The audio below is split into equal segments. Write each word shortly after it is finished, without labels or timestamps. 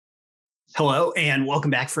Hello, and welcome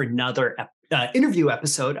back for another interview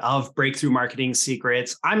episode of Breakthrough Marketing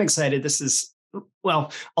Secrets. I'm excited. This is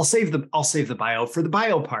I'll save the bio for the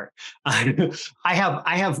bio part. I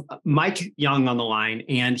have Mike Young on the line,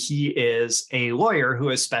 and he is a lawyer who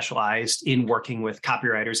has specialized in working with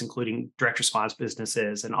copywriters, including direct response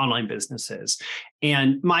businesses and online businesses.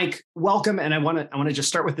 And Mike, welcome. And I want to just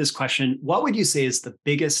start with this question: what would you say is the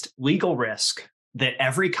biggest legal risk that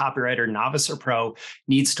every copywriter, novice or pro,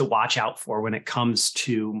 needs to watch out for when it comes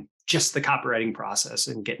to just the copywriting process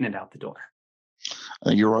and getting it out the door?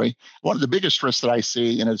 You're right. One of the biggest risks that I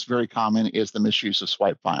see, and it's very common, is the misuse of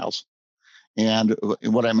swipe files. And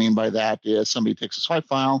what I mean by that is somebody takes a swipe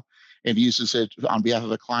file and uses it on behalf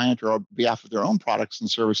of a client or on behalf of their own products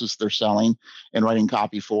and services they're selling and writing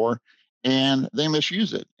copy for, and they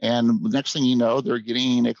misuse it. And the next thing you know, they're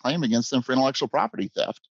getting a claim against them for intellectual property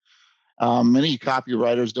theft. Many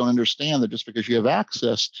copywriters don't understand that just because you have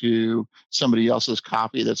access to somebody else's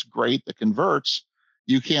copy that's great, that converts,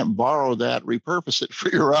 you can't borrow that, repurpose it for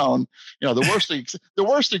your own. You know, the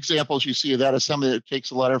worst examples you see of that is somebody that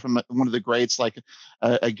takes a letter from one of the greats like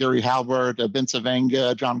a Gary Halbert, a Ben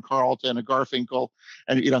Savenga, John Carlton, a Garfinkel,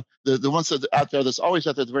 and the ones that out there that's always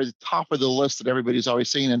at the very top of the list that everybody's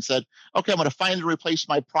always seen, and said, "Okay, I'm going to find and replace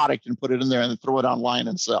my product and put it in there and throw it online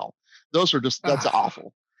and sell." Those are that's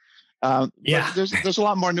awful. But there's a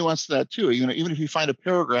lot more nuance to that too. Even if you find a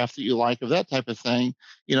paragraph that you like of that type of thing,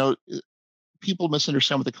 people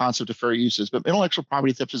misunderstand what the concept of fair use is. But intellectual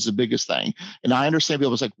property theft is the biggest thing. And I understand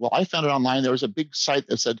people was like, well, I found it online. There was a big site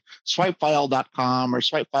that said swipefile.com or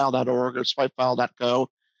swipefile.org or swipefile.co.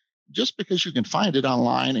 Just because you can find it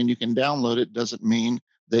online and you can download it doesn't mean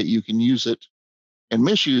that you can use it and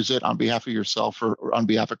misuse it on behalf of yourself or on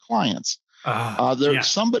behalf of clients.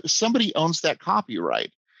 Somebody owns that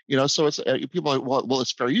copyright. So it's people are like, well,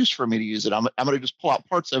 it's fair use for me to use it. I'm going to just pull out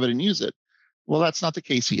parts of it and use it. Well, that's not the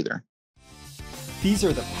case either. These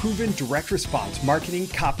are the proven direct response marketing,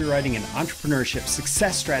 copywriting, and entrepreneurship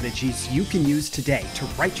success strategies you can use today to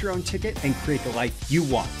write your own ticket and create the life you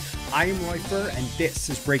want. I am Roy Furr, and this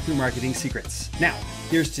is Breakthrough Marketing Secrets. Now,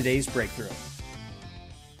 here's today's breakthrough.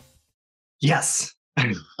 Yes.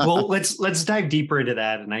 Well, let's dive deeper into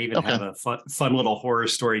that. And I even have a fun little horror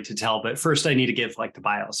story to tell. But first, I need to give the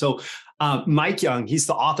bio. So Mike Young, he's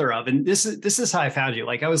the author of, and this is how I found you.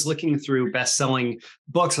 I was looking through best-selling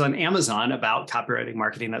books on Amazon about copywriting,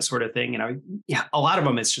 marketing, that sort of thing. A lot of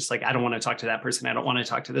them, it's just I don't want to talk to that person. I don't want to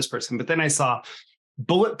talk to this person. But then I saw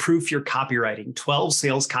Bulletproof Your Copywriting, 12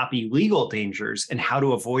 Sales Copy Legal Dangers and How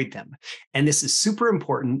to Avoid Them. And this is super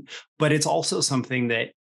important, but it's also something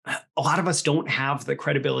that a lot of us don't have the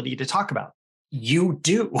credibility to talk about. You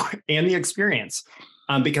do, and the experience.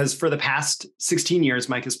 Because for the past 16 years,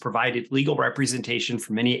 Mike has provided legal representation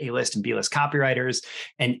for many A-list and B-list copywriters.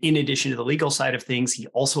 And in addition to the legal side of things, he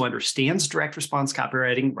also understands direct response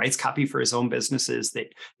copywriting, writes copy for his own businesses that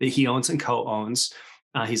he owns and co-owns.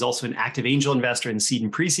 He's also an active angel investor in seed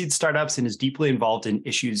and pre-seed startups and is deeply involved in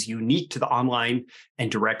issues unique to the online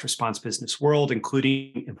and direct response business world,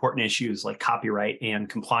 including important issues like copyright and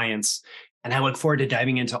compliance. And I look forward to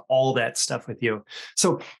diving into all that stuff with you.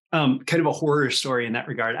 So kind of a horror story in that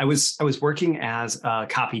regard. I was working as a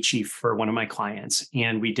copy chief for one of my clients,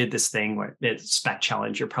 and we did this thing where it's Spec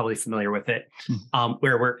Challenge. You're probably familiar with it,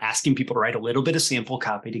 where we're asking people to write a little bit of sample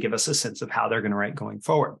copy to give us a sense of how they're going to write going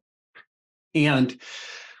forward. And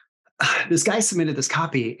this guy submitted this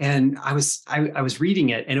copy, and I was reading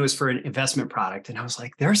it, and it was for an investment product. And I was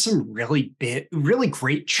like, there are some really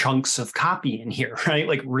great chunks of copy in here, right?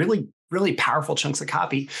 Really, really powerful chunks of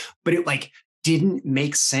copy, but it didn't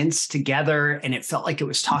make sense together. And it felt like it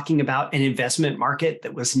was talking about an investment market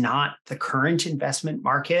that was not the current investment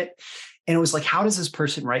market. And it was like, how does this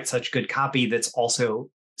person write such good copy that's also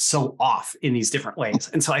so off in these different ways?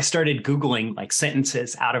 And so I started Googling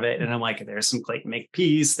sentences out of it. And I'm like, there's some Clayton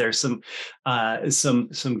Makepeace, there's some Gary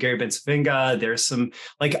Bencivenga, there's some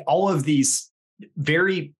all of these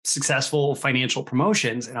very successful financial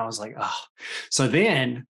promotions. And I was like, oh. So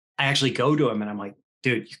then I actually go to him and I'm like,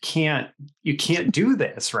 dude, you can't do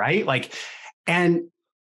this, right?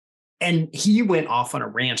 And he went off on a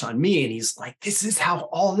rant on me, and he's like, this is how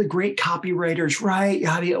all the great copywriters write.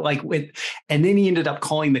 And then he ended up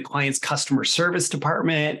calling the client's customer service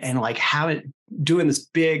department and doing this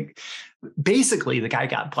big, basically the guy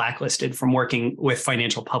got blacklisted from working with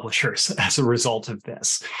financial publishers as a result of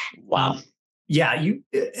this. Wow.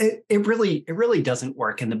 It really doesn't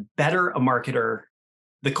work. And the better a marketer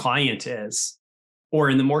the client is, or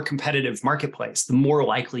in the more competitive marketplace, the more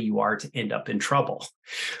likely you are to end up in trouble.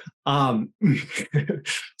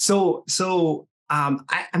 So I'm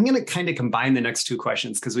going to kind of combine the next two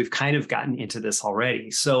questions because we've kind of gotten into this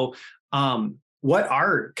already. So, what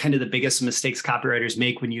are kind of the biggest mistakes copywriters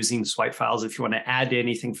make when using swipe files? If you want to add to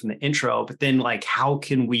anything from the intro, but then like how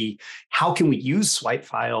can we use swipe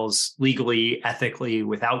files legally, ethically,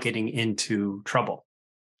 without getting into trouble?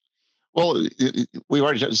 Well, we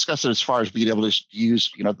already discussed it as far as being able to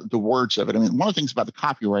use, the words of it. I mean, one of the things about the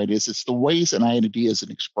copyright is it's the ways an idea is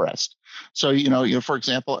expressed. So, for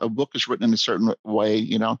example, a book is written in a certain way.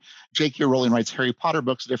 J.K. Rowling writes Harry Potter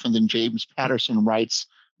books different than James Patterson writes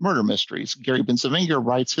murder mysteries. Gary Bensavinger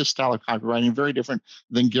writes his style of copywriting very different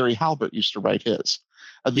than Gary Halbert used to write his.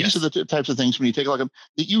 These are the types of things when you take a look at them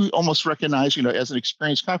that you almost recognize, as an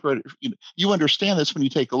experienced copywriter, you understand this when you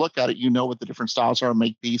take a look at it, what the different styles are,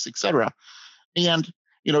 make piece, etc. And,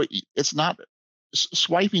 it's not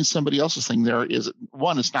swiping somebody else's thing there is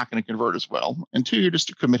one, it's not going to convert as well. And two, you're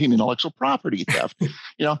just committing intellectual property theft.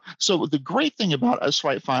 So the great thing about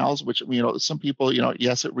swipe files, which, some people,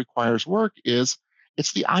 yes, it requires work, is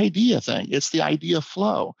it's the idea thing. It's the idea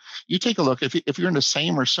flow. You take a look, if you're in the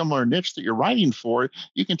same or similar niche that you're writing for,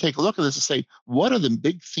 you can take a look at this and say, what are the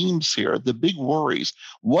big themes here, the big worries?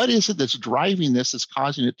 What is it that's driving this, that's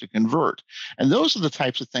causing it to convert? And those are the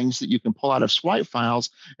types of things that you can pull out of swipe files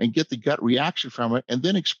and get the gut reaction from it and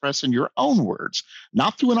then express in your own words,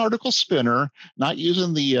 not through an article spinner, not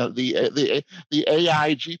using the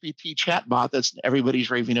AI GPT chatbot that's everybody's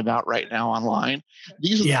raving about right now online.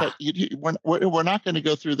 These are we're not going to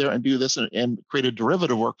go through there and do this and create a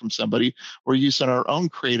derivative work from somebody. We're using our own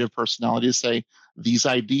creative personality to say these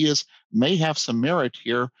ideas may have some merit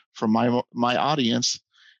here for my audience.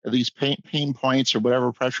 These pain points or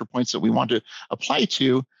whatever pressure points that we want to apply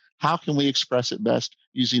to, how can we express it best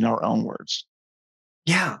using our own words?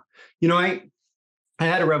 Yeah, I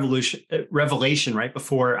had a revelation right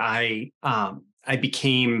before I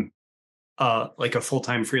became like a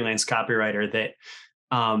full-time freelance copywriter that.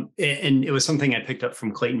 And it was something I picked up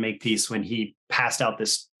from Clayton Makepeace when he passed out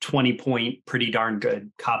this 20-point, pretty darn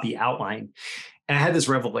good copy outline. And I had this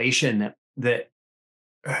revelation that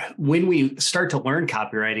when we start to learn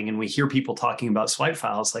copywriting and we hear people talking about swipe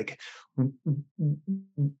files, like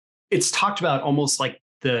it's talked about almost like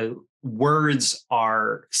the words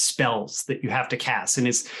are spells that you have to cast. And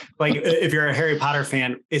it's like, if you're a Harry Potter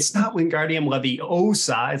fan, it's not Wingardium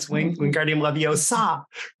Leviosa, it's Wingardium Leviosa,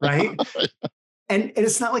 right? And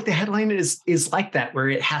it's not like the headline is like that, where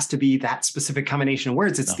it has to be that specific combination of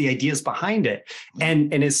words. It's the ideas behind it.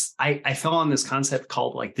 And it's I fell on this concept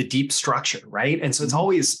called like the deep structure, right? And so it's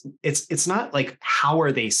always, it's not like how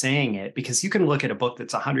are they saying it? Because you can look at a book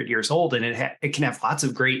that's 100 years old and it can have lots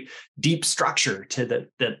of great deep structure to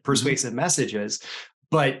the persuasive messages.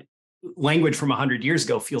 But language from 100 years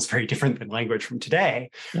ago feels very different than language from today,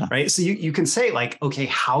 right? So you can say like, okay,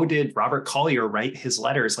 how did Robert Collier write his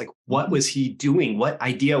letters? Like, what was he doing? What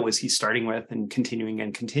idea was he starting with and continuing?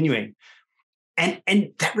 And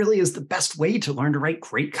that really is the best way to learn to write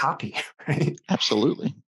great copy, right?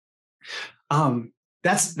 Absolutely.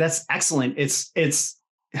 That's excellent. It's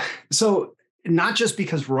so not just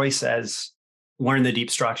because Roy says learn the deep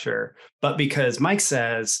structure, but because Mike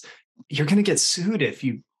says you're going to get sued if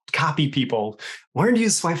you copy people. Learn to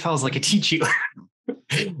use swipe files like I teach you.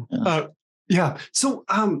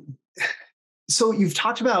 So you've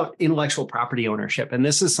talked about intellectual property ownership, and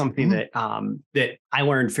this is something that I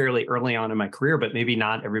learned fairly early on in my career, but maybe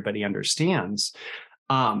not everybody understands.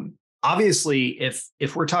 Obviously,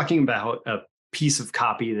 if we're talking about a piece of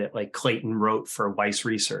copy that like Clayton wrote for Weiss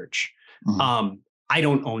Research, I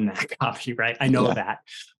don't own that copy, right? I know that.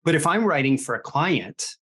 But if I'm writing for a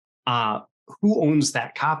client, who owns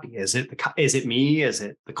that copy? Is it me? Is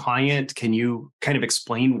it the client? Can you kind of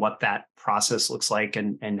explain what that process looks like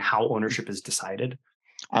and how ownership is decided?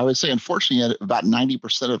 I would say, unfortunately, about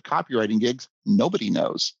 90% of copywriting gigs, nobody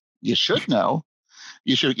knows. You should know.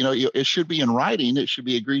 You should, it should be in writing. It should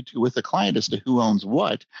be agreed to with the client as to who owns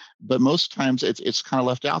what. But most times it's kind of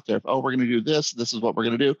left out there. Oh, we're going to do this. This is what we're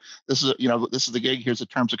going to do. This is, this is the gig. Here's the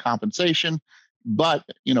terms of compensation. But,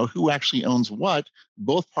 who actually owns what?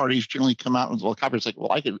 Both parties generally come out and, well, the copywriter's like,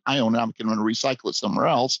 well, I own it. I'm going to recycle it somewhere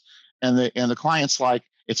else. And the client's like,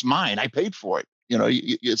 it's mine. I paid for it.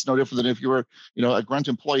 It's no different than if you were, a grunt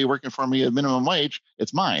employee working for me at minimum wage.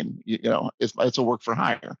 It's mine. It's a work for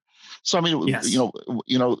hire. So, I mean,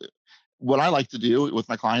 what I like to do with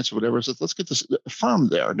my clients or whatever is let's get this firm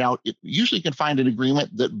there. Now, usually you can find an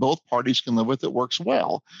agreement that both parties can live with that works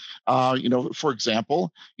well. For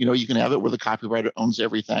example, you can have it where the copywriter owns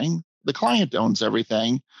everything, the client owns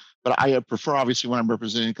everything. But I prefer, obviously, when I'm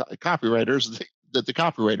representing copywriters, that the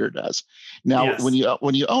copywriter does. Now, Yes. when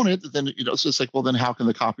you own it, then so it's like, well, then how can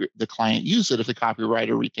the client use it if the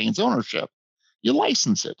copywriter retains ownership? You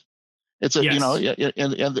license it. It's a Yes.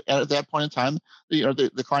 and at that point in time,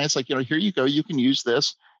 the client's like, here you go, you can use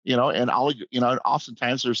this. And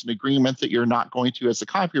oftentimes there's an agreement that you're not going to, as the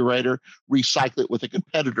copywriter, recycle it with a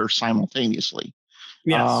competitor simultaneously.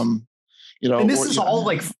 Yes. And this is all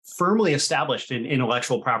like firmly established in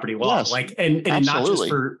intellectual property law, yes, and not just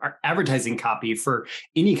for advertising copy, for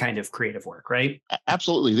any kind of creative work, right?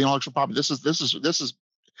 Absolutely, the intellectual property. This is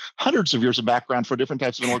hundreds of years of background for different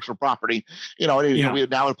types of intellectual property. It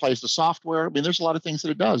now applies to software. I mean, there's a lot of things that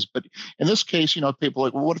it does, but in this case, people are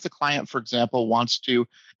like, well, what if the client, for example, wants to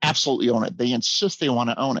absolutely own it? They insist they want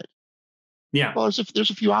to own it. Yeah. Well, there's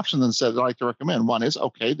a few options that I'd like to recommend. One is,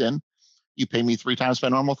 okay, then you pay me 3 times my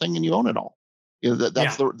normal thing and you own it all.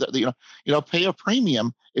 Pay a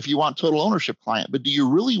premium if you want total ownership, client. But do you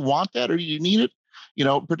really want that, or do you need it?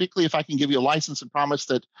 Particularly if I can give you a license and promise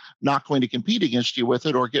that I'm not going to compete against you with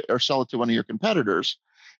it or sell it to one of your competitors.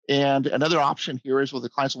 And another option here is, well, the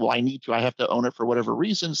client says, well, I have to own it for whatever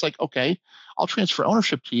reason. It's like, okay, I'll transfer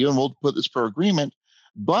ownership to you and we'll put this per agreement.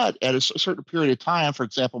 But at a certain period of time, for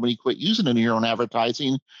example, when you quit using it in your own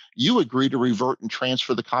advertising, you agree to revert and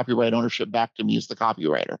transfer the copyright ownership back to me as the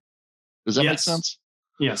copywriter. Does that make sense?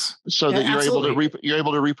 Yes. So that you're able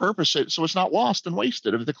to repurpose it, so it's not lost and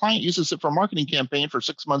wasted. If the client uses it for a marketing campaign for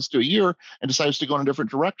 6 months to a year and decides to go in a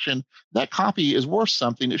different direction, that copy is worth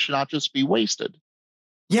something. It should not just be wasted.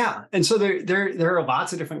 Yeah, and so there are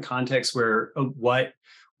lots of different contexts where what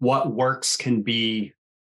works can be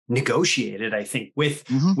negotiated, I think, with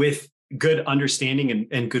good understanding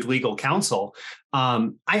and good legal counsel.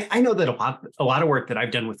 I know that a lot of work that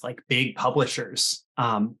I've done with like big publishers,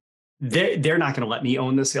 they're not going to let me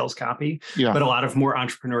own the sales copy, but a lot of more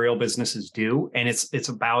entrepreneurial businesses do, and it's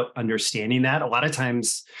about understanding that. A lot of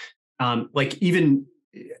times, even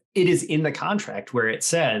it is in the contract where it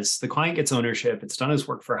says the client gets ownership, it's done as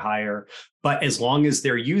work for hire, but as long as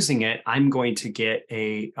they're using it, I'm going to get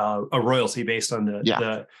a royalty based on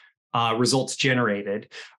the results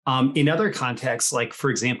generated. In other contexts, like for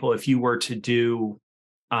example, if you were to do,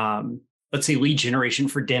 let's say, lead generation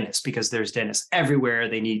for dentists, because there's dentists everywhere,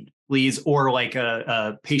 they need leads, or like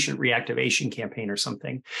a patient reactivation campaign or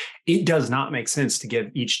something, it does not make sense to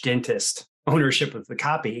give each dentist ownership of the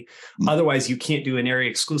copy. Otherwise, you can't do an area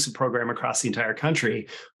exclusive program across the entire country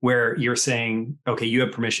where you're saying, okay, you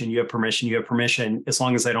have permission, as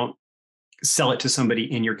long as I don't sell it to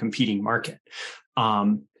somebody in your competing market.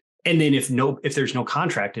 And then if there's no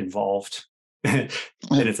contract involved, then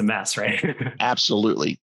it's a mess, right?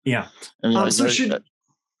 Absolutely. Yeah. I mean, a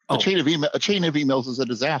chain of emails is a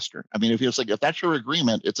disaster. I mean, if that's your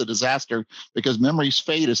agreement, it's a disaster because memories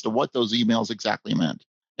fade as to what those emails exactly meant.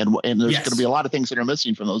 And there's going to be a lot of things that are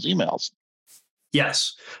missing from those emails.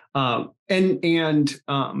 Yes. And there's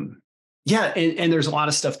a lot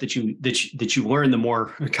of stuff that you learn the more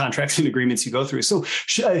contracts and agreements you go through. So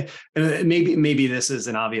maybe this is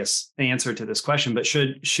an obvious answer to this question, but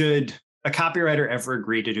should a copywriter ever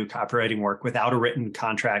agree to do copywriting work without a written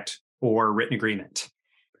contract or written agreement?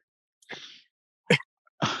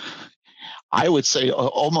 I would say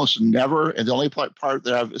almost never. And the only part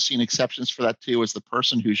that I've seen exceptions for that too is the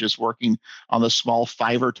person who's just working on the small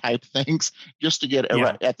Fiverr type things, just to get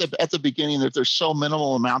at the beginning. If there's so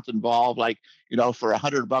minimal amount involved, like, for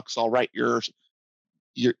 $100, I'll write your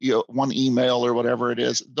one email or whatever it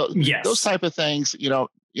is. Those type of things,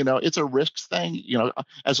 it's a risk thing.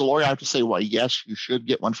 As a lawyer, I have to say, well, yes, you should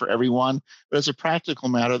get one for everyone. But as a practical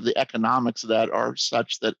matter, the economics of that are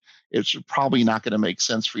such that it's probably not going to make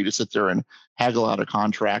sense for you to sit there and haggle out a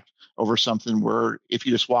contract over something where if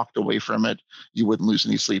you just walked away from it, you wouldn't lose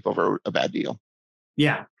any sleep over a bad deal.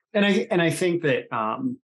 Yeah. And I think that,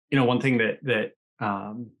 one thing that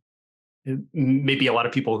maybe a lot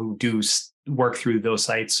of people who do work through those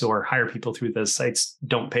sites or hire people through those sites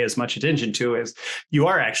don't pay as much attention to is you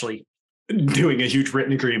are actually doing a huge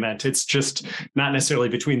written agreement. It's just not necessarily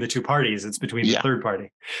between the two parties. It's between the third party.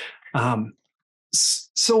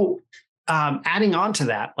 So adding on to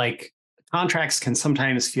that, like contracts can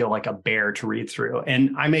sometimes feel like a bear to read through.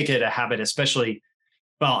 And I make it a habit,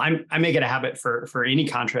 I make it a habit for any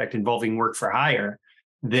contract involving work for hire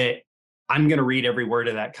that I'm going to read every word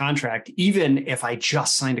of that contract, even if I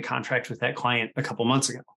just signed a contract with that client a couple months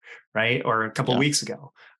ago, right? Or a couple weeks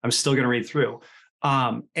ago, I'm still going to read through.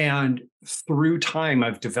 And through time,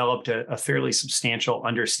 I've developed a fairly substantial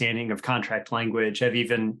understanding of contract language. I've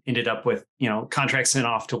even ended up with, contracts sent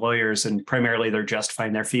off to lawyers, and primarily they're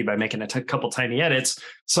justifying their fee by making a couple tiny edits.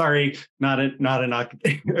 Sorry, not a knock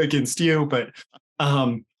against you, but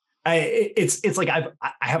It's like I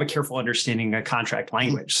have a careful understanding of contract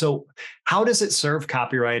language. So how does it serve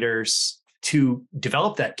copywriters to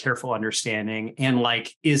develop that careful understanding? And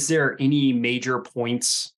like, is there any major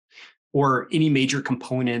points or any major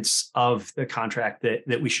components of the contract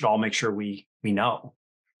that we should all make sure we know?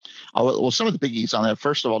 Well, some of the biggies on that,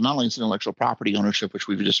 first of all, not only is intellectual property ownership, which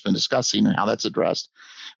we've just been discussing and how that's addressed,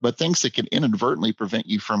 but things that can inadvertently prevent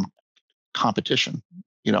you from competition.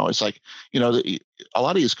 It's like, a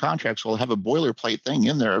lot of these contracts will have a boilerplate thing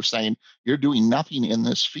in there of saying you're doing nothing in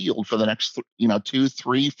this field for the next, 2,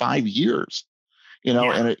 3, 5 years.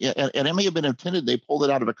 And it may have been intended, they pulled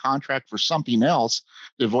it out of a contract for something else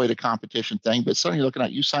to avoid a competition thing. But suddenly you're looking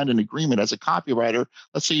at, you signed an agreement as a copywriter.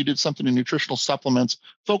 Let's say you did something in nutritional supplements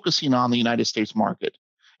focusing on the United States market.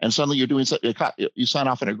 And suddenly you're doing, you sign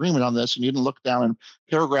off an agreement on this, and you didn't look down, and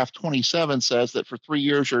paragraph 27 says that for 3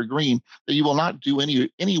 years you're agreeing that you will not do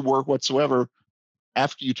any work whatsoever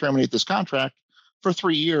after you terminate this contract for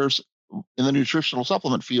 3 years in the nutritional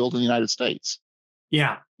supplement field in the United States.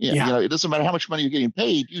 Yeah. It doesn't matter how much money you're getting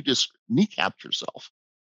paid, you just kneecapped yourself.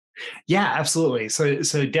 Yeah, absolutely.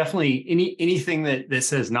 So definitely anything that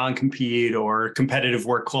says non-compete or competitive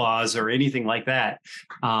work clause or anything like that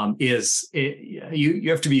you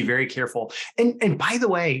have to be very careful. And by the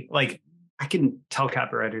way, like I can tell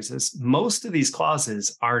copywriters this, most of these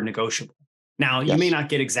clauses are negotiable. Now, you may not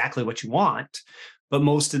get exactly what you want, but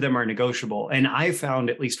most of them are negotiable. And I found,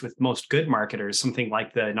 at least with most good marketers, something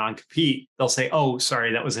like the non-compete, they'll say, oh,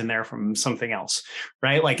 sorry, that was in there from something else,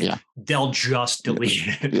 right? Like they'll just delete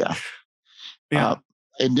it. Yeah.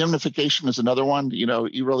 Indemnification is another one.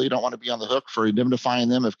 You really don't want to be on the hook for indemnifying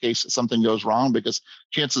them in case something goes wrong, because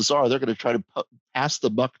chances are they're going to try to pass the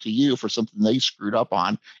buck to you for something they screwed up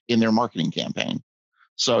on in their marketing campaign.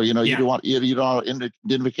 So, you don't want an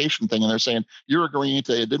indemnification thing. And they're saying you're agreeing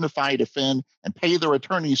to indemnify, defend, and pay their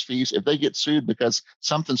attorney's fees if they get sued because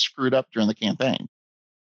something screwed up during the campaign.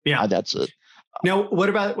 Yeah, that's it. Now, what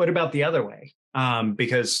about the other way?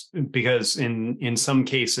 Because in some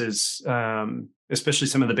cases, especially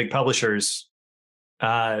some of the big publishers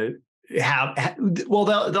they'll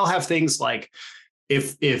have things like,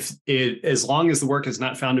 if as long as the work is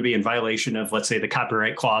not found to be in violation of, let's say, the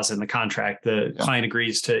copyright clause in the contract, the client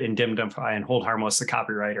agrees to indemnify and hold harmless the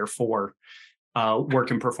copywriter for work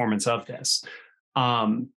and performance of this.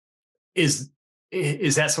 Is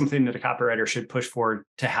that something that a copywriter should push for,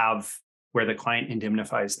 to have where the client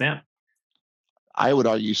indemnifies them? I would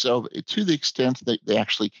argue so, to the extent that they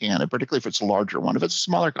actually can, and particularly if it's a larger one. If it's a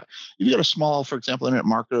smaller, if you got a small, for example, internet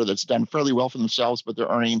marketer that's done fairly well for themselves, but they're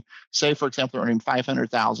earning, say, for example, they're earning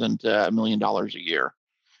 $500,000 to $1 million a year.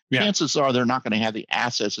 Chances are they're not going to have the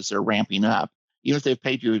assets as they're ramping up. Even if they've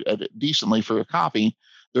paid you decently for a copy,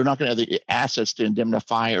 they're not going to have the assets to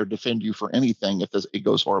indemnify or defend you for anything if it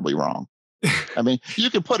goes horribly wrong. I mean, you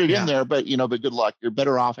can put it in there, but good luck. You're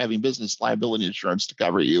better off having business liability insurance to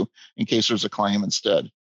cover you in case there's a claim instead.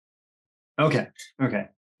 Okay.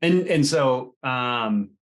 And so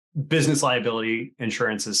business liability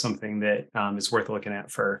insurance is something that is worth looking at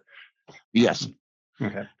for. Yes.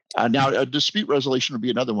 Okay. Now, a dispute resolution would be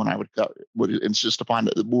another one I would insist upon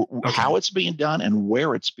how it's being done and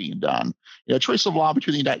where it's being done. Choice of law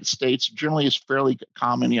between the United States generally is fairly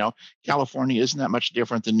common. California isn't that much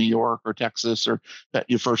different than New York or Texas, or that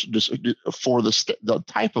you first just for the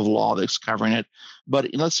type of law that's covering it.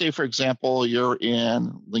 But let's say, for example, you're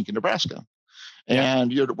in Lincoln, Nebraska,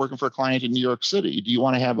 and you're working for a client in New York City. Do you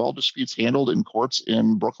want to have all disputes handled in courts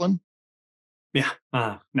in Brooklyn? Yeah.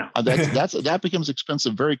 No. That becomes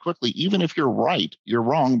expensive very quickly. Even if you're right, you're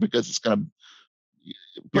wrong, because it's going to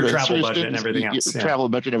put your travel budget and everything else. Travel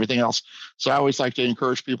budget and everything else. So I always like to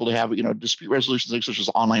encourage people to have dispute resolution things such as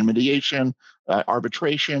online mediation,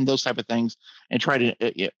 arbitration, those type of things, and try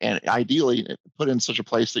to and ideally put in such a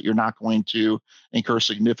place that you're not going to incur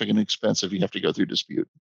significant expense if you have to go through dispute.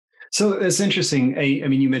 So it's interesting. I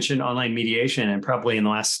mean, you mentioned online mediation, and probably in the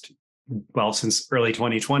last, since early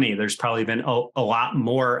 2020, there's probably been a lot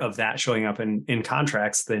more of that showing up in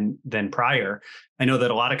contracts than prior. I know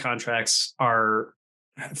that a lot of contracts are,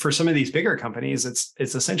 for some of these bigger companies, it's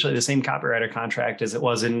essentially the same copywriter contract as it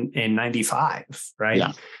was in 95, right?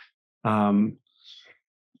 Yeah.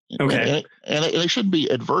 Okay. And they shouldn't be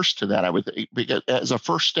adverse to that, I would think, because as a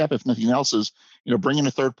first step, if nothing else, is bringing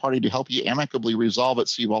a third party to help you amicably resolve it,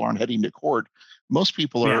 so you all aren't heading to court. Most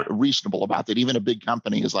people are reasonable about that. Even a big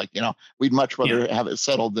company is like, we'd much rather have it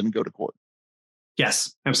settled than go to court.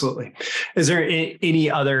 Yes, absolutely. Is there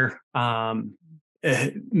any other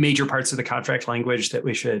major parts of the contract language that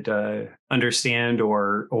we should understand,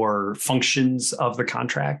 or functions of the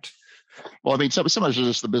contract? Well, I mean, some of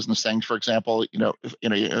just the business things. For example, if,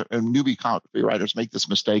 newbie copywriters make this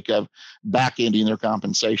mistake of back-ending their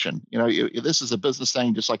compensation. This is a business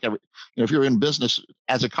thing, just like if you're in business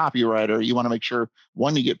as a copywriter, you want to make sure,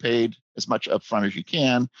 one, you get paid as much upfront as you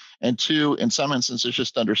can, and two, in some instances,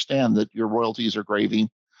 just understand that your royalties are gravy.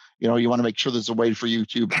 You want to make sure there's a way for you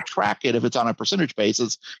to track it if it's on a percentage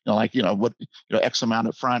basis, X amount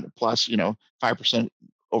up front plus, 5%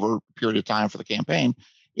 over a period of time for the campaign.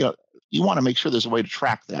 You want to make sure there's a way to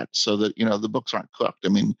track that so that, the books aren't cooked. I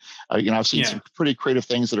mean, I've seen some pretty creative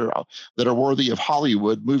things that are worthy of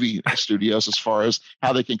Hollywood movie studios as far as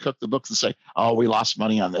how they can cook the books and say, oh, we lost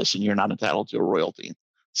money on this and you're not entitled to a royalty.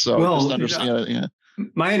 So just understand,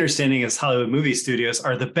 my understanding is Hollywood movie studios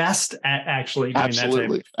are the best at actually doing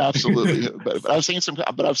that. Absolutely. But I've seen some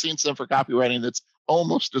for copywriting that's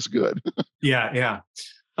almost as good. Yeah.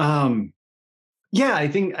 I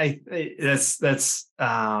think that's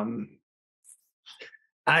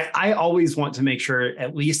I always want to make sure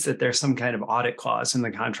at least that there's some kind of audit clause in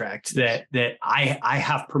the contract that I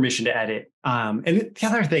have permission to edit. And the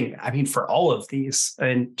other thing, I mean, for all of these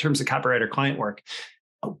in terms of copywriter client work,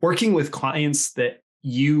 working with clients that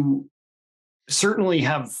you certainly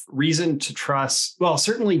have reason to trust, well,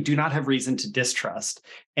 certainly do not have reason to distrust,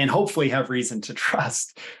 and hopefully have reason to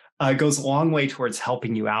trust, goes a long way towards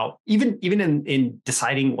helping you out, even in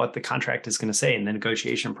deciding what the contract is going to say in the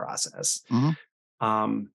negotiation process. Mm-hmm.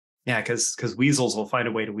 Because weasels will find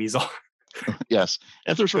a way to weasel. Yes.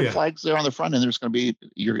 If there's red flags there on the front end, there's going to be,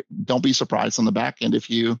 don't be surprised on the back end if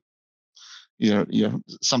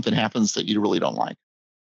something happens that you really don't like.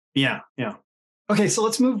 Yeah. Okay, so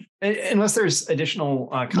let's move. Unless there's additional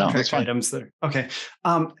contract items that are okay.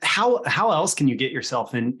 How else can you get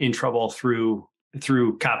yourself in trouble through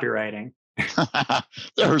copywriting?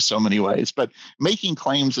 There are so many ways, but making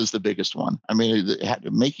claims is the biggest one. I mean,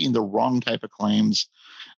 making the wrong type of claims,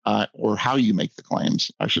 or how you make the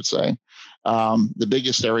claims, I should say. The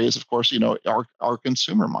biggest areas, of course, are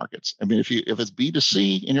consumer markets. I mean, if it's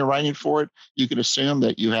B2C and you're writing for it, you can assume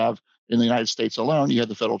that you have, in the United States alone, you have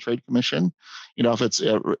the Federal Trade Commission. If it's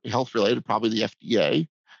health related, probably the FDA.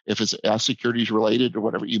 If it's securities related or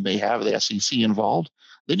whatever, you may have the SEC involved.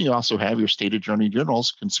 Then you also have your state attorney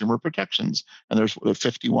general's consumer protections. And there's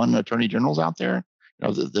 51 attorney generals out there,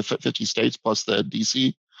 the 50 states plus the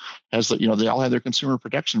DC has they all have their consumer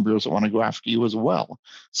protection bureaus that want to go after you as well.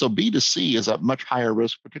 So B2C is at much higher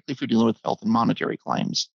risk, particularly if you're dealing with health and monetary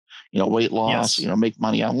claims. Weight loss, yes. Make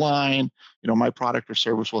money online, my product or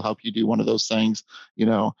service will help you do one of those things.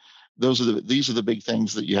 These are the big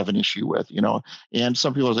things that you have an issue with, and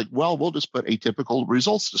some people are like, well, we'll just put atypical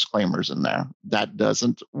results disclaimers in there. That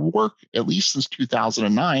doesn't work, at least since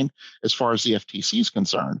 2009, as far as the FTC is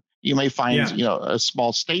concerned. You may find, a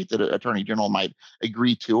small state that an attorney general might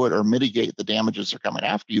agree to it or mitigate the damages they're coming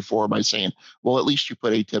after you for by saying, well, at least you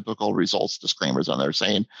put atypical results disclaimers on there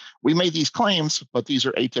saying, we made these claims, but these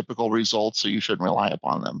are atypical results, so you shouldn't rely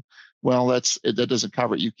upon them. Well, that doesn't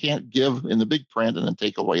cover it. You can't give in the big print and then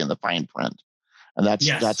take away in the fine print. And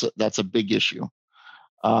that's a big issue.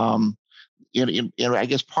 I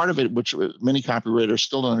guess part of it, which many copywriters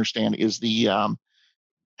still don't understand, is the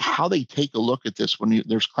how they take a look at this when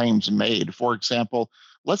there's claims made. For example,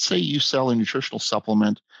 let's say you sell a nutritional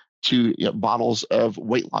supplement to bottles of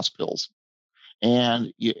weight loss pills,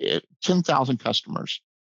 and 10,000 customers.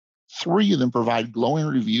 3 of them provide glowing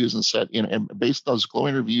reviews and said, and based on those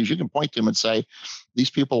glowing reviews, you can point to them and say, these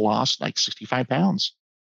people lost like 65 pounds.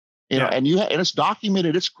 And it's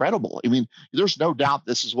documented, it's credible. I mean, there's no doubt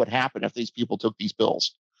this is what happened if these people took these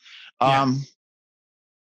pills. The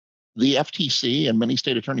FTC and many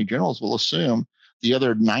state attorney generals will assume the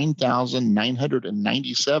other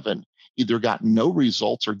 9,997 either got no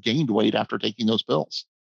results or gained weight after taking those pills.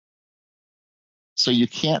 So you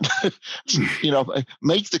can't,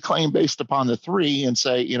 make the claim based upon the 3 and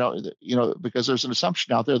say, because there's an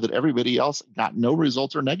assumption out there that everybody else got no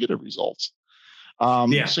results or negative results. So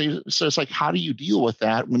it's like, how do you deal with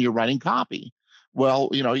that when you're writing copy? Well,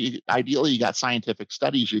 ideally you got scientific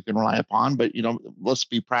studies you can rely upon, but, let's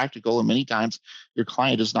be practical. And many times your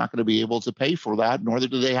client is not going to be able to pay for that, nor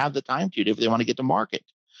do they have the time to if they want to get to market.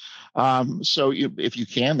 So if you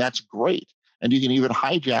can, that's great. And you can even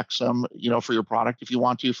hijack some, for your product if you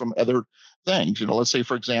want to from other things. Let's say,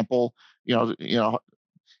 for example,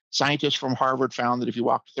 scientists from Harvard found that if you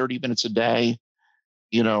walked 30 minutes a day,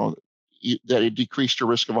 that it decreased your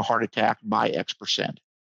risk of a heart attack by X%.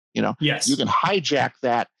 Yes. You can hijack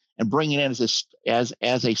that and bring it in as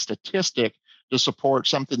a statistic to support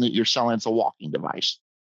something that you're selling as a walking device.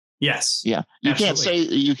 Yes. Yeah. You can't say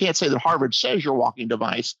that Harvard says your walking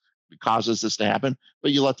device, causes this to happen,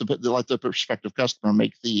 but you let the prospective customer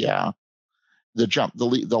make the jump,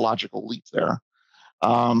 the logical leap there.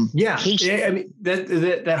 Yeah, I mean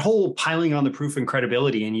that whole piling on the proof and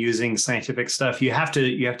credibility and using scientific stuff, you have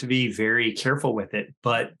to be very careful with it.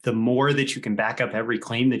 But the more that you can back up every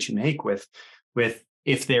claim that you make with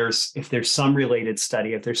if there's some related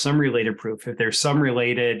study, if there's some related proof, if there's some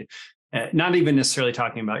related, not even necessarily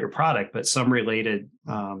talking about your product, but some related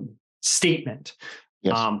statement.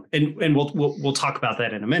 Yes. And we'll talk about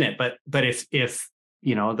that in a minute. But if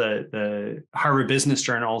the Harvard Business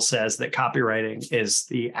Journal says that copywriting is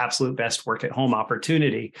the absolute best work at home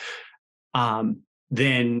opportunity,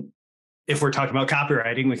 then if we're talking about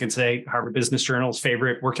copywriting, we can say Harvard Business Journal's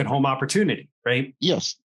favorite work at home opportunity, right?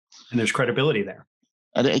 Yes. And there's credibility there.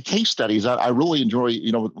 And case studies, I really enjoy,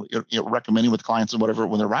 recommending with clients and whatever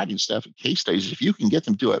when they're writing stuff. Case studies, if you can get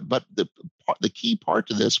them to it. But the key part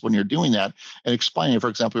to this when you're doing that and explaining, for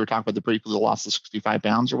example, we were talking about the people that lost the 65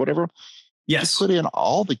 pounds or whatever. Yes. Put in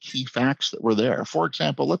all the key facts that were there. For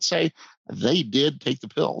example, let's say they did take the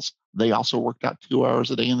pills. They also worked out 2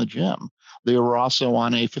 hours a day in the gym. They were also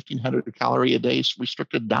on a 1,500 calorie a day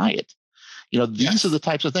restricted diet. These are the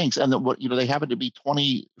types of things. And they happen to be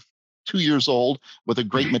 22 years old with a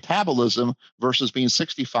great metabolism versus being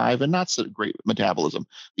 65 and not so great metabolism.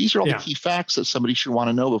 These are all the key facts that somebody should want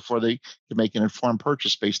to know before they can make an informed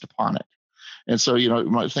purchase based upon it. And so,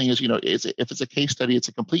 my thing is, if it's a case study, it's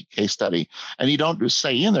a complete case study. And you don't just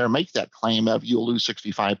say in there, make that claim of you'll lose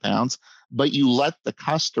 65 pounds, but you let the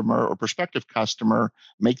customer or prospective customer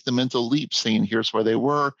make the mental leap saying, here's where they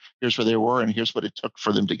were, and here's what it took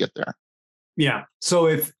for them to get there. Yeah. So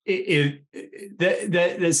if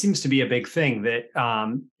that seems to be a big thing, that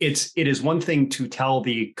it is one thing to tell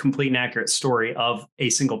the complete and accurate story of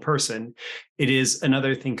a single person. It is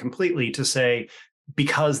another thing completely to say,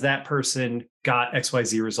 because that person got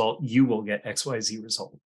XYZ result, you will get XYZ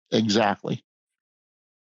result. Exactly.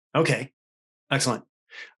 Okay. Excellent.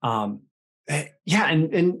 And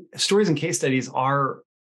stories and case studies are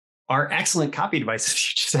excellent copy devices.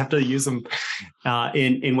 You just have to use them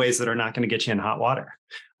in ways that are not going to get you in hot water.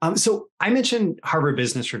 So I mentioned Harvard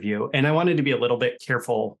Business Review, and I wanted to be a little bit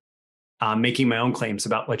careful making my own claims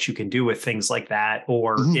about what you can do with things like that,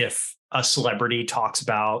 or if a celebrity talks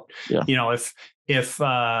about, if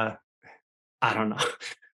I don't know.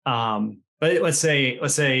 But let's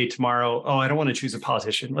say tomorrow, I don't want to choose a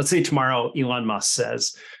politician. Let's say tomorrow Elon Musk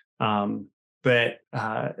says that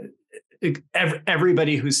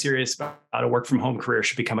everybody who's serious about a work from home career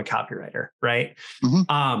should become a copywriter, right?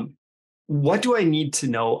 What do I need to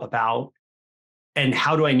know about, and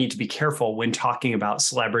how do I need to be careful when talking about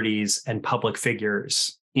celebrities and public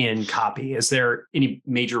figures in copy? Is there any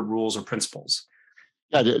major rules or principles?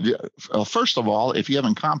 Yeah. First of all, if you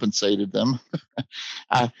haven't compensated them,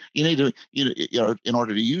 you need to, in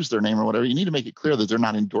order to use their name or whatever, you need to make it clear that they're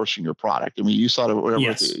not endorsing your product. I mean, you saw whatever,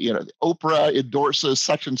 Oprah endorses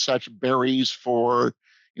such and such berries for,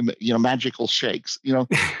 magical shakes.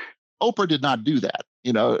 Oprah did not do that.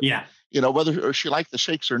 Whether she liked the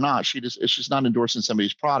shakes or not, she's not endorsing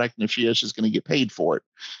somebody's product, and if she is, she's going to get paid for it.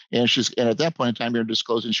 And at that point in time, you're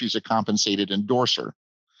disclosing she's a compensated endorser.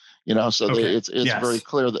 So it's very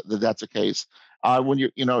clear that that's the case.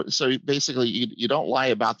 When so basically you don't lie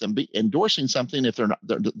about them endorsing something if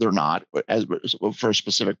they're not as for a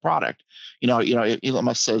specific product. Elon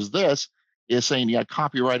Musk says this is saying,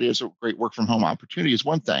 copyright is a great work from home opportunity is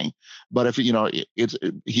one thing, but if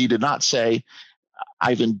he did not say,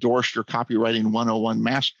 I've endorsed your copywriting 101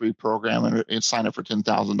 mastery program and sign up for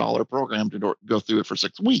 $10,000 program to go through it for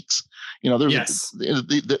 6 weeks.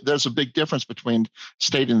 There's a big difference between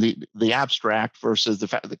stating the abstract versus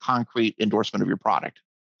the concrete endorsement of your product.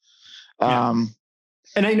 And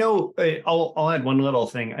I know I'll add one little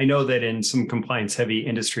thing. I know that in some compliance heavy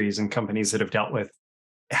industries and companies that have dealt with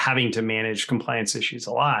having to manage compliance issues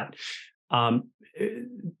a lot,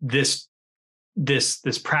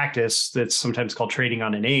 this practice that's sometimes called trading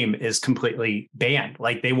on a name is completely banned.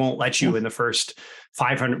 Like they won't let you in the first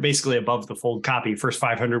 500, basically above the fold copy, first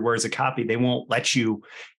 500 words of copy, they won't let you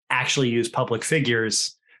actually use public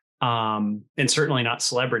figures, and certainly not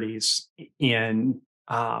celebrities in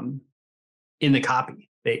the copy.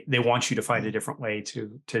 They want you to find a different way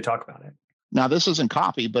to talk about it. Now, this isn't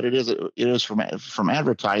copy, but it is from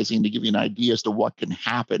advertising to give you an idea as to what can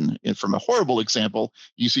happen. And from a horrible example,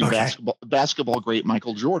 you see basketball great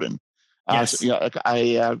Michael Jordan. Yes.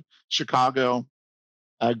 Chicago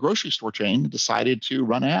grocery store chain decided to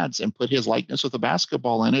run ads and put his likeness with a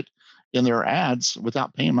basketball in it in their ads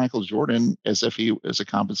without paying Michael Jordan as if he was a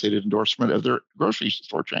compensated endorsement of their grocery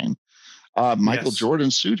store chain. Michael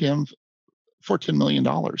Jordan sued him for $10 million.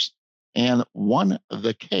 and won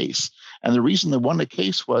the case. And the reason they won the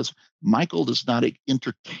case was Michael does not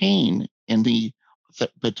entertain any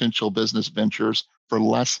potential business ventures for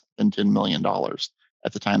less than $10 million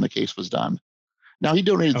at the time the case was done. Now, he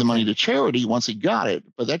donated the money to charity once he got it,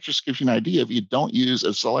 but that just gives you an idea if you don't use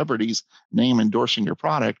a celebrity's name endorsing your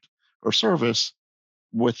product or service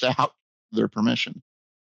without their permission.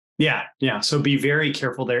 Yeah. So be very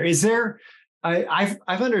careful there. Is there, I've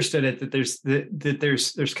understood it that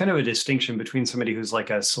there's kind of a distinction between somebody who's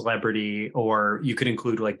like a celebrity, or you could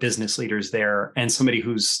include like business leaders there, and somebody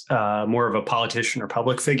who's more of a politician or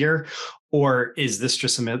public figure. Or is this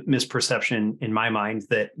just a misperception in my mind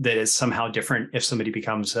that is somehow different if somebody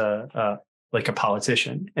becomes like a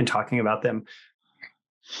politician and talking about them?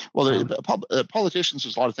 Well, politicians,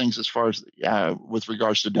 there's a lot of things as far as with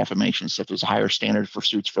regards to defamation stuff. There's a higher standard for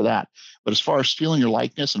suits for that. But as far as stealing your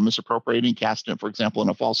likeness and misappropriating, casting it, for example, in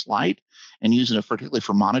a false light and using it particularly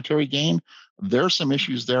for monetary gain, there's some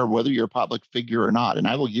issues there, whether you're a public figure or not. And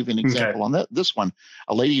I will give you an example on this one.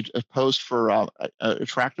 A lady posed for an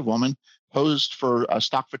attractive woman, posed for a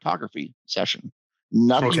stock photography session.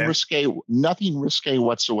 Nothing risque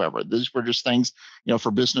whatsoever. These were just things,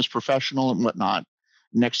 for business professional and whatnot.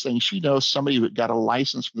 Next thing she knows, somebody got a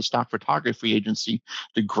license from the stock photography agency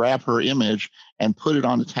to grab her image and put it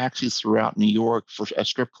on the taxis throughout New York for a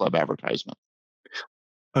strip club advertisement.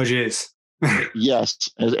 Oh, geez. Yes,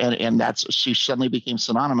 and she suddenly became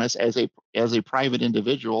synonymous as a private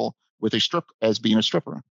individual with as being a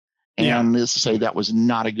stripper. And this to say that was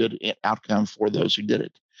not a good outcome for those who did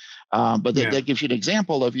it. But that gives you an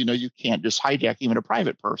example of, you can't just hijack even a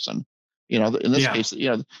private person. In this case,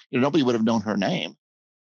 nobody would have known her name.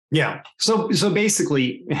 Yeah. So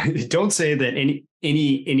basically, don't say that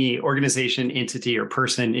any organization, entity, or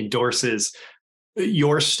person endorses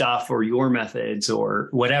your stuff or your methods or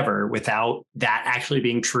whatever without that actually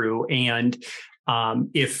being true. And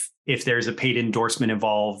if there's a paid endorsement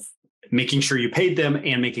involved, making sure you paid them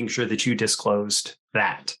and making sure that you disclosed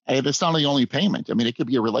that. And it's not the only payment. I mean, it could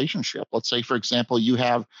be a relationship. Let's say, for example, you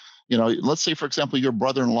have, your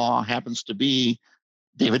brother-in-law happens to be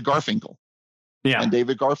David Garfinkel. Yeah. And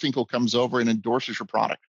David Garfinkel comes over and endorses your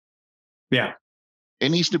product. Yeah. It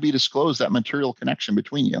needs to be disclosed, that material connection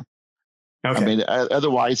between you. Okay. I mean,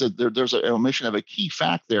 otherwise there's an omission of a key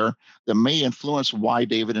fact there that may influence why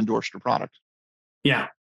David endorsed your product. Yeah,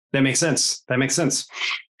 that makes sense.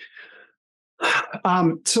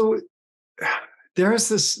 So there's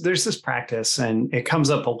this practice, and it comes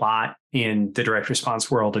up a lot in the direct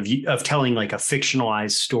response world of telling like a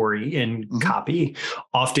fictionalized story in copy,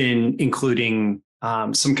 often including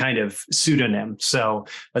some kind of pseudonym. So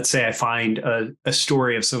let's say I find a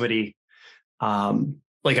story of somebody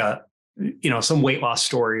like some weight loss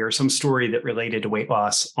story or some story that related to weight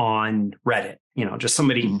loss on Reddit, just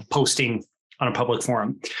somebody posting on a public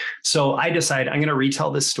forum. So I decide I'm going to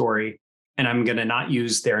retell this story and I'm going to not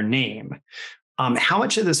use their name. How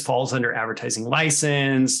much of this falls under advertising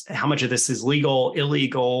license? How much of this is legal,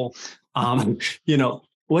 illegal?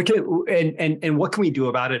 What can we do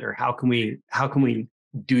about it, or how can we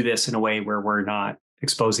do this in a way where we're not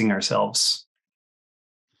exposing ourselves?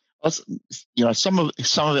 Some of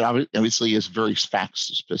it obviously is very fact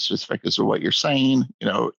specific as to what you're saying.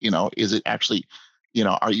 Is it actually,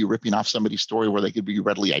 are you ripping off somebody's story where they could be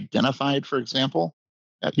readily identified, for example?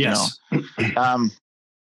 Yes.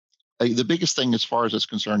 The biggest thing as far as it's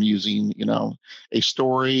concerned, using, a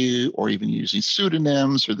story or even using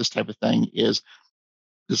pseudonyms or this type of thing is,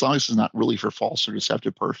 as long as it's not really for false or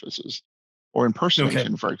deceptive purposes or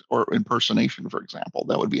impersonation, for example,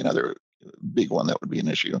 that would be another big one that would be an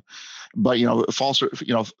issue. But,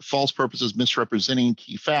 false purposes, misrepresenting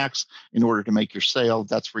key facts in order to make your sale,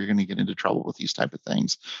 that's where you're going to get into trouble with these type of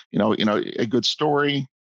things. A good story,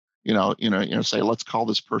 say, let's call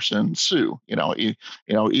this person Sue.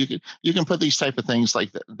 You can put these type of things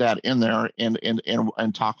like that in there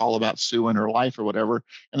and talk all about Sue and her life or whatever.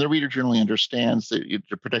 And the reader generally understands that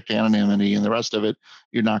to protect anonymity and the rest of it,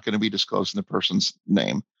 you're not going to be disclosing the person's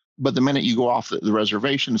name. But the minute you go off the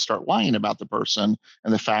reservation and start lying about the person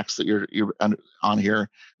and the facts that you're on here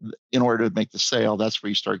in order to make the sale, that's where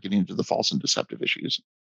you start getting into the false and deceptive issues.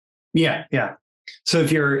 Yeah. So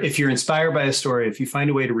if you're inspired by a story, if you find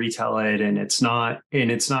a way to retell it, and it's not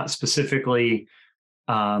specifically,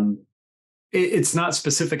 it's not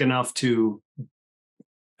specific enough to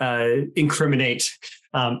incriminate,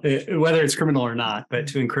 whether it's criminal or not, but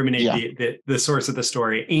to incriminate the source of the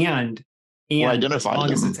story and as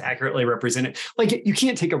long as it's accurately represented. Like, you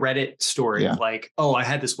can't take a Reddit story of like, oh, I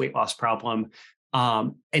had this weight loss problem,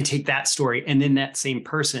 and take that story, and then that same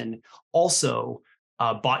person also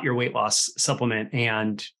bought your weight loss supplement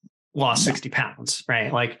and lost No. 60 pounds,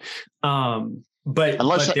 right? Like, but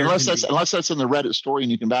Unless but there unless can that's be, unless that's in the Reddit story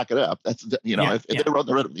and you can back it up. That's yeah, if yeah. they wrote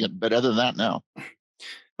the Reddit, but other than that, no.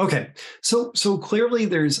 Okay. So clearly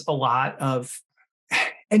there's a lot of,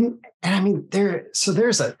 and I mean, there's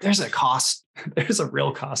a cost, there's a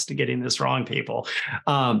real cost to getting this wrong, people.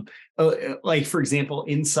 Like for example,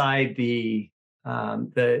 inside the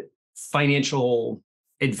financial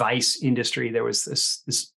advice industry, there was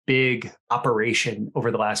this big operation over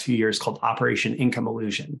the last few years called Operation Income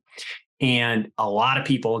Illusion. And a lot of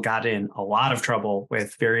people got in a lot of trouble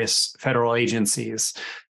with various federal agencies,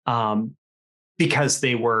 because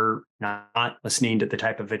they were not listening to the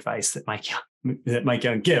type of advice that Mike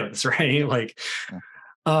Young gives, right? Like,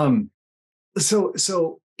 Yeah.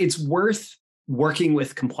 So it's worth working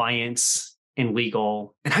with compliance and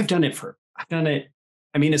legal, and I've done it.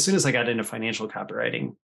 I mean, as soon as I got into financial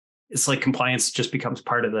copywriting, it's like compliance just becomes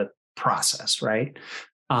part of the process, right?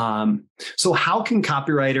 So how can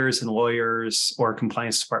copywriters and lawyers or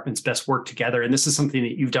compliance departments best work together? And this is something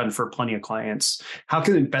that you've done for plenty of clients. How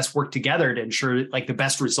can they best work together to ensure like the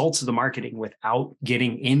best results of the marketing without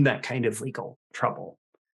getting in that kind of legal trouble?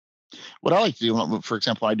 What I like to do, for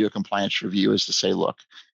example, when I do a compliance review, is to say, look,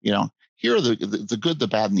 here are the good, the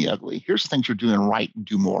bad, and the ugly. Here's the things you're doing right, and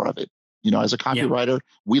do more of it. As a copywriter,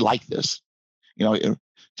 we like this.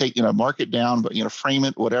 Mark it down, but frame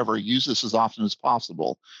it, whatever. Use this as often as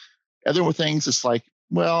possible. Other things, it's like,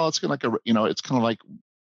 well, it's kind of like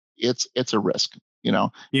it's a risk, Yeah.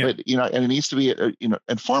 but and it needs to be a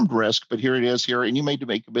informed risk. But here it is here, and you made to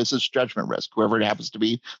make a business judgment risk. Whoever it happens to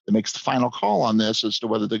be that makes the final call on this as to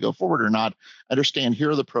whether to go forward or not. Understand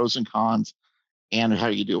here are the pros and cons, and how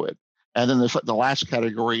you do it. And then the last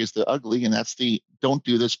category is the ugly, and that's the don't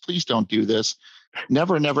do this, please don't do this.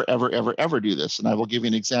 Never, never, ever, ever, ever do this. And I will give you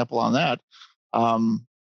an example on that. I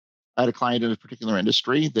had a client in a particular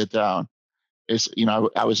industry that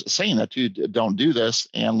I was saying that too, don't do this.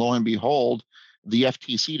 And lo and behold, the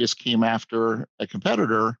FTC just came after a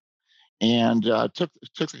competitor and took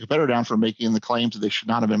the competitor down for making the claims that they should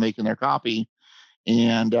not have been making their copy.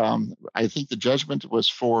 And I think the judgment was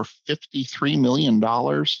for $53 million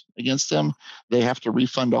against them. They have to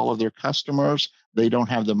refund all of their customers. They don't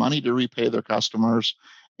have the money to repay their customers,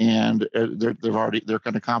 and they're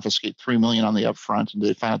going to confiscate $3 million on the upfront. And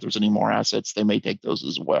they find out there's any more assets, they may take those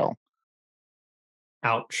as well.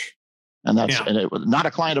 Ouch. And and it was not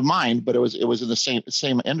a client of mine, but it was in the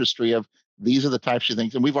same industry of these are the types of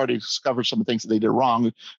things. And we've already discovered some of the things that they did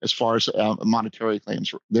wrong as far as monetary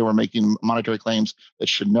claims. They were making monetary claims that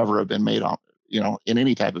should never have been made on, in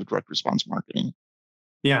any type of direct response marketing.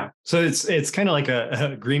 Yeah. So it's kind of like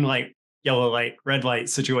a green light, yellow light, red light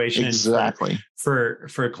situation. Exactly.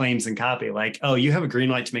 For claims and copy. Like, oh, you have a green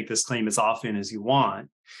light to make this claim as often as you want.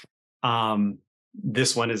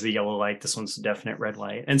 This one is the yellow light. This one's a definite red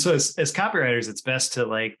light. And so as copywriters, it's best to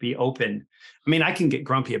like be open. I mean, I can get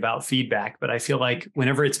grumpy about feedback, but I feel like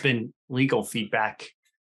whenever it's been legal feedback,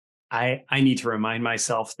 I need to remind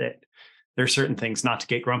myself that there are certain things not to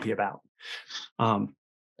get grumpy about. And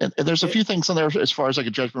there's a few things on there as far as like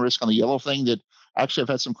a judgment risk on the yellow thing that actually I've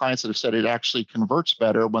had some clients that have said it actually converts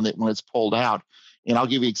better when it's pulled out. And I'll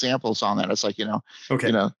give you examples on that. It's like,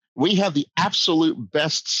 okay. We have the absolute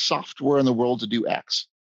best software in the world to do X.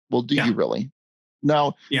 Well, do you really?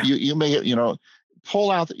 No, you may,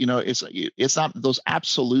 pull out that, it's not those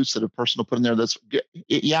absolutes that a person will put in there.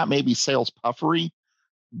 It may be sales puffery,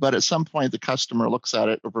 but at some point the customer looks at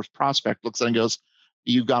it, or prospect looks at it and goes,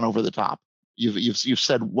 you've gone over the top. You've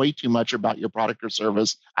said way too much about your product or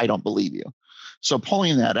service. I don't believe you. So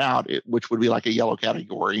pulling that out, which would be like a yellow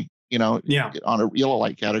category, on a yellow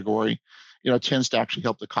light category, tends to actually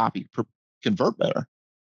help the copy convert better.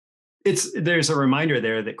 There's a reminder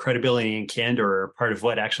there that credibility and candor are part of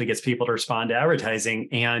what actually gets people to respond to advertising.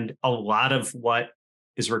 And a lot of what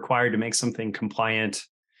is required to make something compliant,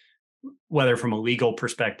 whether from a legal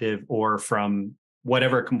perspective or from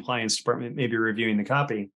whatever compliance department may be reviewing the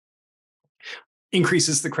copy,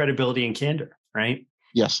 increases the credibility and candor, right?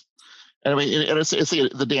 Yes. And I mean, it's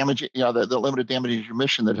the damage, the limited damage is your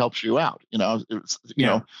mission that helps you out.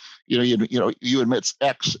 You admit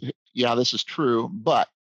X. Yeah, this is true. But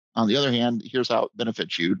on the other hand, here's how it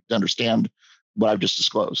benefits you to understand what I've just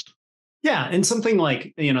disclosed. Yeah. And something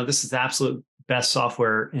like, this is the absolute best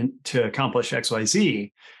software to accomplish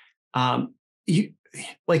XYZ.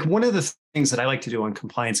 Like one of the things that I like to do on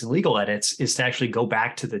compliance and legal edits is to actually go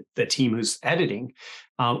back to the team who's editing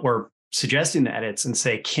or suggesting the edits and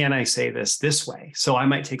say, can I say this way? So I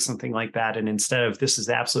might take something like that. And instead of this is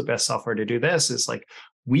the absolute best software to do this, is like,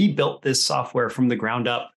 we built this software from the ground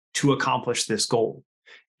up to accomplish this goal.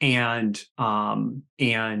 and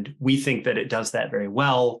we think that it does that very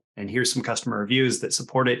well. And here's some customer reviews that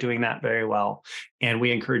support it doing that very well. And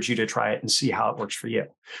we encourage you to try it and see how it works for you.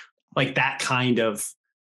 Like that kind of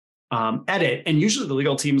edit. And usually the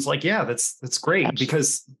legal team is like, yeah, that's great. Absolutely.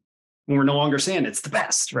 Because we're no longer saying it's the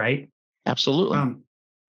best, right? Absolutely.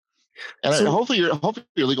 And so, hopefully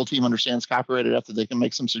your legal team understands copyrighted after they can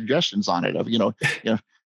make some suggestions on it of,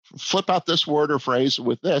 flip out this word or phrase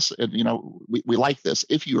with this. And, we like this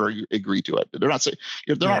if you agree to it. They're not saying,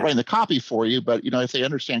 they're not writing the copy for you, but, if they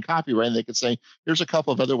understand copyright, they could say, here's a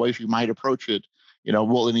couple of other ways you might approach it.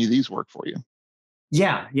 Will any of these work for you?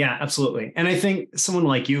 Yeah, absolutely. And I think someone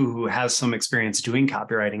like you who has some experience doing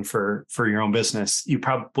copywriting for your own business, you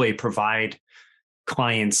probably provide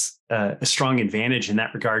clients a strong advantage in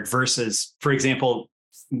that regard versus, for example,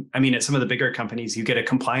 at some of the bigger companies, you get a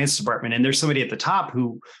compliance department and there's somebody at the top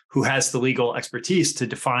who has the legal expertise to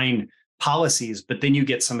define policies, but then you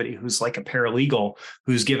get somebody who's like a paralegal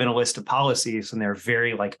who's given a list of policies and they're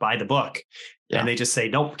very like by the book and they just say,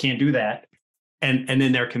 nope, can't do that. And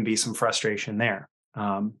then there can be some frustration there.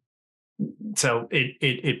 So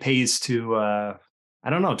it pays to,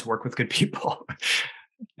 to work with good people.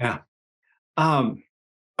 Yeah.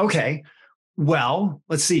 Okay. Well,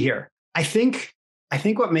 let's see here. I think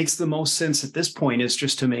what makes the most sense at this point is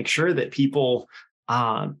just to make sure that people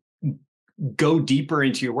go deeper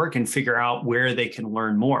into your work and figure out where they can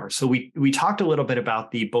learn more. So we talked a little bit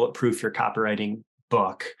about the Bulletproof Your Copywriting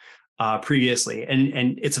book previously,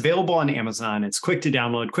 and it's available on Amazon. It's quick to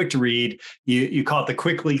download, quick to read. You call it the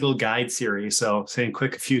Quick Legal Guide series. So saying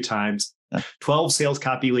quick a few times. 12 sales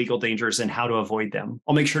copy legal dangers and how to avoid them.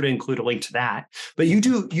 I'll make sure to include a link to that. But you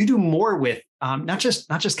do more with not just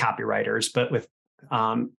copywriters, but with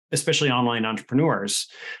especially online entrepreneurs.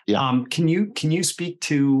 Yeah. Can you speak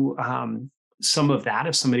to some of that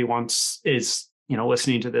if somebody is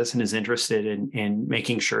listening to this and is interested in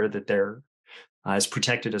making sure that they're as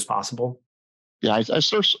protected as possible? Yeah, I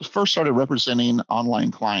first started representing online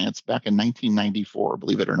clients back in 1994,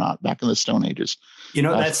 believe it or not, back in the Stone Ages.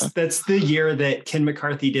 That's the year that Ken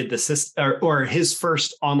McCarthy did or his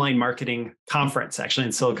first online marketing conference, actually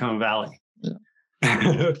in Silicon Valley.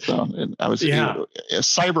 Yeah. So I was a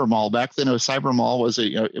Cyber Mall back then. Cyber Mall was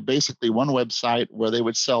basically one website where they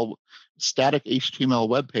would sell static HTML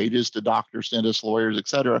web pages to doctors, dentists, lawyers,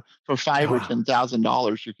 etc. For $5,000 or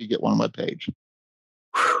 $10,000, you could get one web page.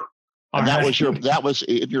 And that was your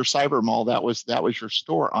Cyber Mall. That was your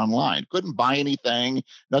store online. Couldn't buy anything,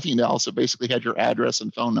 nothing else. It basically had your address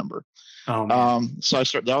and phone number. Oh, man. So I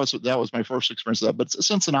started. That was my first experience of that. But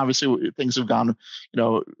since then, obviously, things have gone,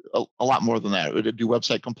 a lot more than that. We did do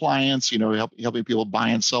website compliance, helping people buy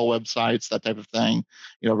and sell websites, that type of thing,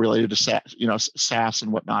 related to SaaS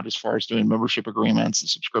and whatnot, as far as doing membership agreements and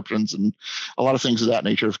subscriptions and a lot of things of that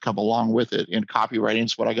nature have come along with it. And copywriting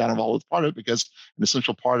is what I got involved with part of it, because an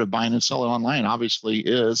essential part of buying and selling online, obviously,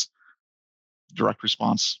 is direct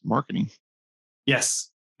response marketing.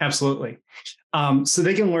 Yes, absolutely. So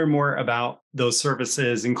they can learn more about those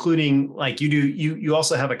services, including like you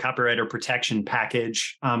also have a copywriter protection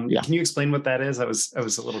package. Can you explain what that is? I was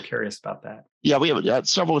a little curious about that. Yeah, we have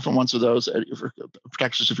several different ones of those. For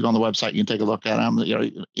protections, if you go on the website, you can take a look at them.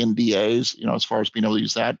 NDAs, as far as being able to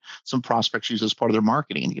use that. Some prospects use as part of their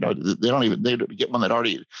marketing. They get one that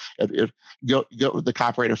already the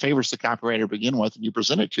copywriter favors the copywriter to begin with, and you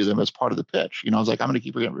present it to them as part of the pitch. It's like, I'm going to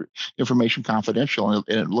keep your information confidential, and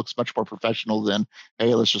it looks much more professional than,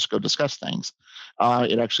 hey, let's just go discuss things.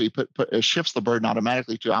 It actually it shifts the burden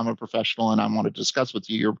automatically to, I'm a professional and I want to discuss with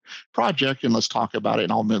you your project, and let's talk about it,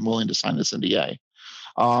 and I'm willing to sign this NDA.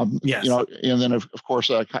 Yes. And then of course,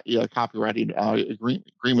 copywriting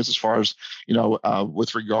agreements as far as,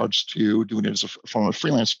 with regards to doing it from a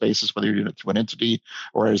freelance basis, whether you're doing it through an entity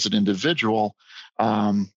or as an individual,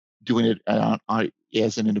 doing it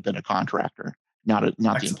as an independent contractor. Not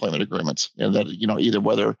the employment agreements, and that either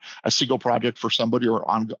whether a single project for somebody or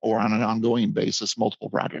on an ongoing basis, multiple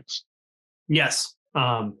projects. Yes.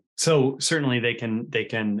 So certainly they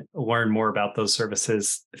can learn more about those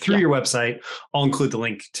services through your website. I'll include the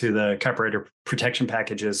link to the copywriter protection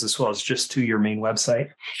packages as well as just to your main website.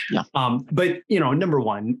 Yeah. But number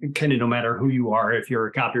one, kind of no matter who you are, if you're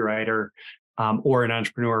a copywriter or an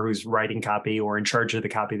entrepreneur who's writing copy or in charge of the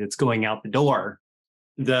copy that's going out the door,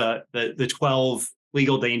 the 12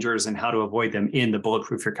 legal dangers and how to avoid them in the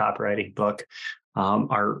Bulletproof Your Copywriting book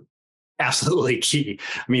are absolutely key.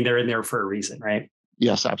 They're in there for a reason, right?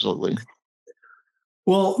 Yes, absolutely.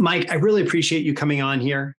 Well, Mike, I really appreciate you coming on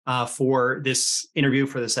here for this interview,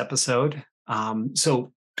 for this episode.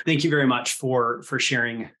 So thank you very much for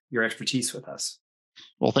sharing your expertise with us.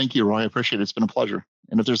 Well, thank you, Roy. I appreciate it. It's been a pleasure.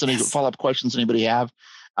 And if there's any follow-up questions anybody have,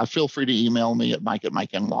 feel free to email me at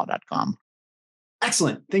mike@mikeandlaw.com.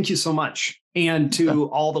 Excellent. Thank you so much. And to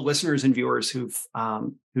all the listeners and viewers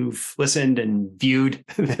who've listened and viewed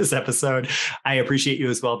this episode, I appreciate you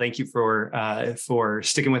as well. Thank you for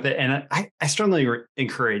sticking with it. And I strongly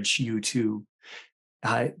encourage you to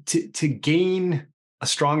gain a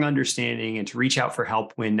strong understanding and to reach out for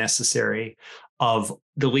help when necessary of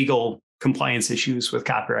the legal compliance issues with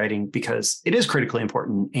copywriting, because it is critically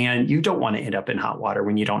important and you don't want to end up in hot water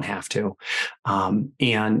when you don't have to.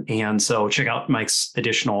 And so check out Mike's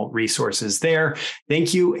additional resources there.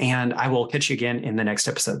 Thank you. And I will catch you again in the next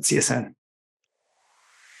episode. See you soon.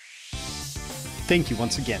 Thank you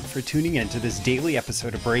once again for tuning in to this daily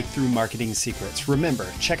episode of Breakthrough Marketing Secrets. Remember,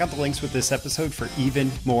 check out the links with this episode for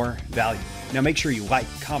even more value. Now make sure you like,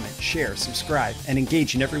 comment, share, subscribe, and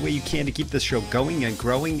engage in every way you can to keep this show going and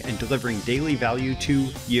growing and delivering daily value to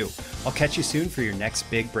you. I'll catch you soon for your next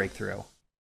big breakthrough.